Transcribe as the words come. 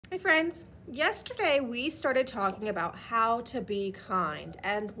Hi friends, yesterday we started talking about how to be kind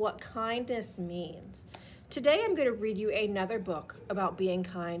and what kindness means. Today I'm going to read you another book about being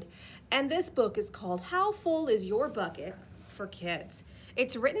kind, and this book is called How Full Is Your Bucket for Kids.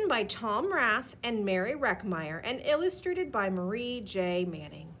 It's written by Tom Rath and Mary Reckmeyer and illustrated by Marie J.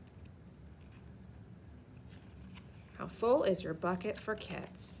 Manning. How full is your bucket for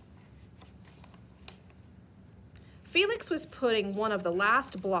kids? Felix was putting one of the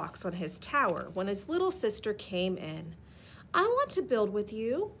last blocks on his tower when his little sister came in. "I want to build with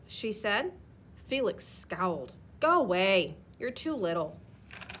you," she said. Felix scowled. "Go away. You're too little."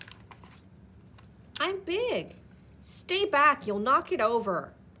 "I'm big. Stay back. You'll knock it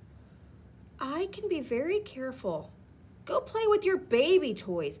over." "I can be very careful. Go play with your baby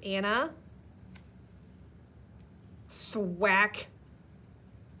toys, Anna." Thwack.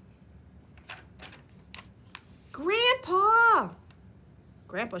 "Grandpa!"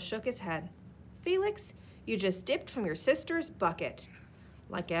 Grandpa shook his head. "Felix, you just dipped from your sister's bucket.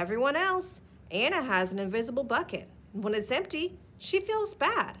 Like everyone else, Anna has an invisible bucket. When it's empty, she feels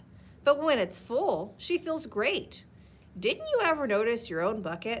bad. But when it's full, she feels great. Didn't you ever notice your own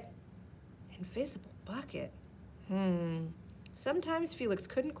bucket?" Invisible bucket? Sometimes Felix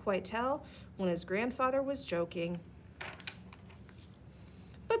couldn't quite tell when his grandfather was joking.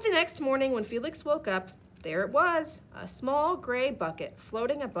 But the next morning when Felix woke up, there it was, a small gray bucket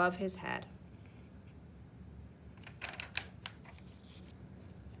floating above his head.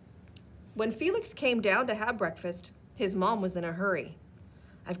 When Felix came down to have breakfast, his mom was in a hurry.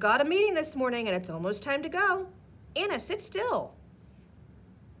 "I've got a meeting this morning and it's almost time to go. Anna, sit still."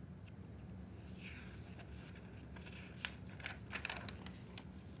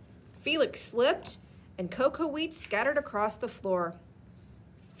 Felix slipped and cocoa wheat scattered across the floor.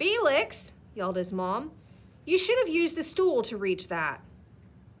 "Felix!" yelled his mom. "You should have used the stool to reach that."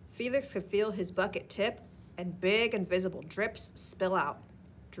 Felix could feel his bucket tip and big invisible drips spill out.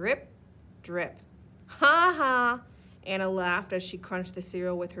 Drip, drip. "Ha ha!" Anna laughed as she crunched the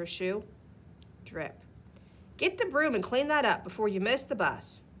cereal with her shoe. Drip. "Get the broom and clean that up before you miss the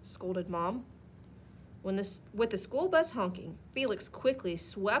bus," scolded Mom. With the school bus honking, Felix quickly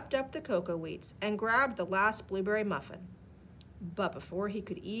swept up the cocoa wheats and grabbed the last blueberry muffin. But before he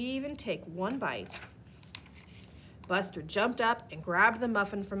could even take one bite, Buster jumped up and grabbed the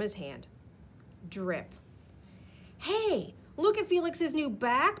muffin from his hand. Drip. "Hey, look at Felix's new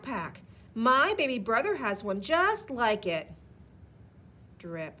backpack. My baby brother has one just like it."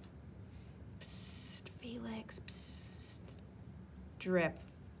 Drip. "Psst, Felix, psst." Drip.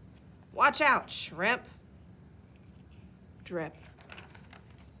 "Watch out, shrimp." Drip.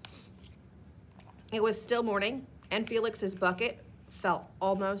 It was still morning, and Felix's bucket felt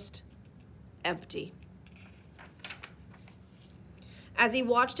almost empty. As he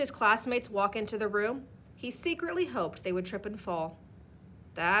watched his classmates walk into the room, he secretly hoped they would trip and fall.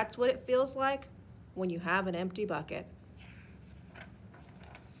 That's what it feels like when you have an empty bucket.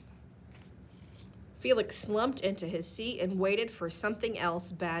 Felix slumped into his seat and waited for something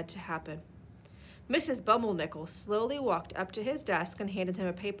else bad to happen. Mrs. Bumblenickel slowly walked up to his desk and handed him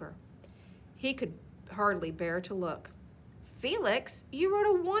a paper. He could hardly bear to look. "Felix, you wrote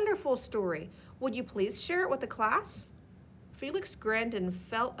a wonderful story. Would you please share it with the class?" Felix grinned and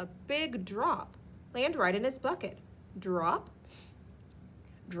felt a big drop land right in his bucket. Drop,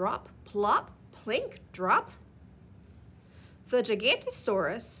 drop, plop, plink, drop. "The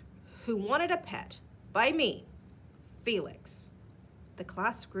Gigantosaurus Who Wanted a Pet, by me, Felix." The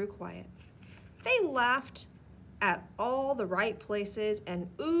class grew quiet. They laughed at all the right places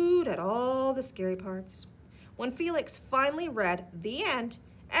and oohed at all the scary parts. When Felix finally read the end,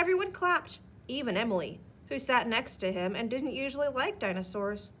 everyone clapped, even Emily, who sat next to him and didn't usually like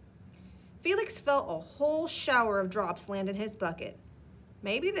dinosaurs. Felix felt a whole shower of drops land in his bucket.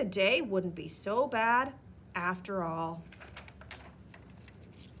 Maybe the day wouldn't be so bad after all.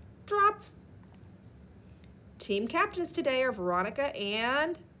 Drop. Team captains today are Veronica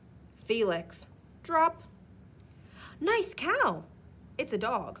and Felix. Drop. "Nice cow." It's a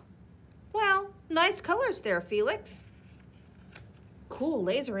dog. "Well, nice colors there, Felix." "Cool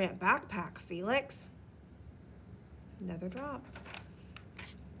laser ant backpack, Felix." Another drop.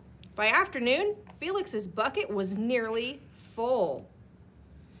 By afternoon, Felix's bucket was nearly full.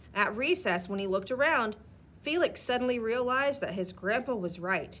 At recess, when he looked around, Felix suddenly realized that his grandpa was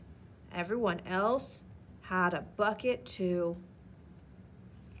right. Everyone else had a bucket too.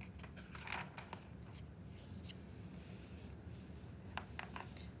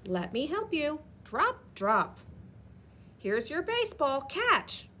 "Let me help you." Drop, drop. "Here's your baseball.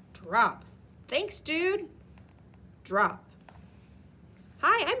 Catch." Drop. "Thanks, dude." Drop.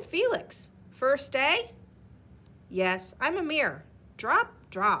 "Hi, I'm Felix, first day? Yes, I'm Amir. Drop,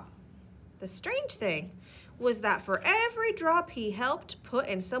 drop. The strange thing was that for every drop he helped put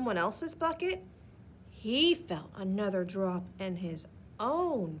in someone else's bucket, he felt another drop in his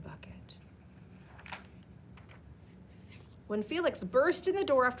own bucket. When Felix burst in the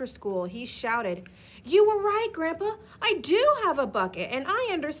door after school, he shouted, "You were right, Grandpa. I do have a bucket, and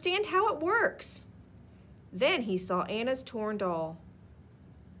I understand how it works." Then he saw Anna's torn doll.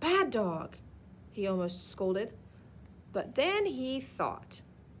 "Bad dog," he almost scolded. But then he thought,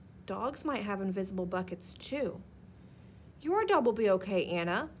 dogs might have invisible buckets too. "Your doll will be okay,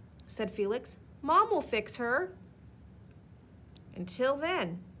 Anna," said Felix. "Mom will fix her." Until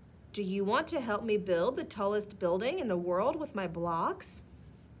then, do you want to help me build the tallest building in the world with my blocks?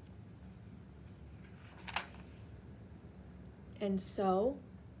 And so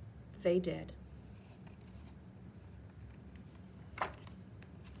they did.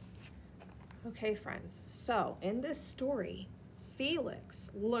 Okay, friends, so in this story,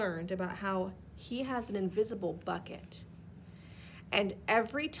 Felix learned about how he has an invisible bucket. And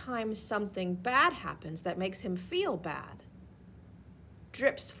every time something bad happens that makes him feel bad,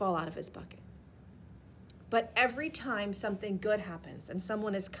 drips fall out of his bucket. But every time something good happens and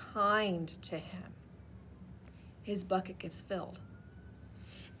someone is kind to him, his bucket gets filled.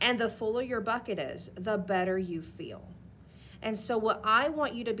 And the fuller your bucket is, the better you feel. And so what I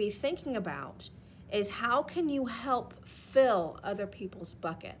want you to be thinking about is how can you help fill other people's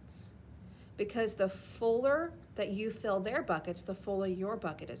buckets? Because the fuller that you fill their buckets, the fuller your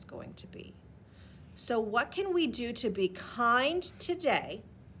bucket is going to be. So what can we do to be kind today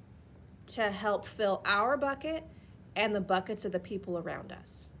to help fill our bucket and the buckets of the people around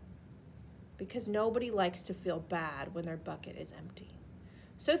us? Because nobody likes to feel bad when their bucket is empty.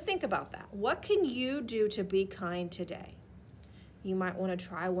 So think about that. What can you do to be kind today? You might want to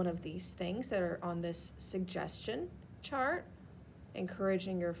try one of these things that are on this suggestion chart.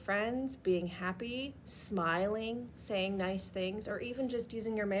 Encouraging your friends, being happy, smiling, saying nice things, or even just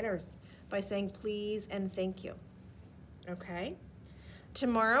using your manners by saying please and thank you. Okay?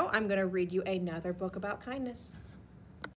 Tomorrow, I'm going to read you another book about kindness.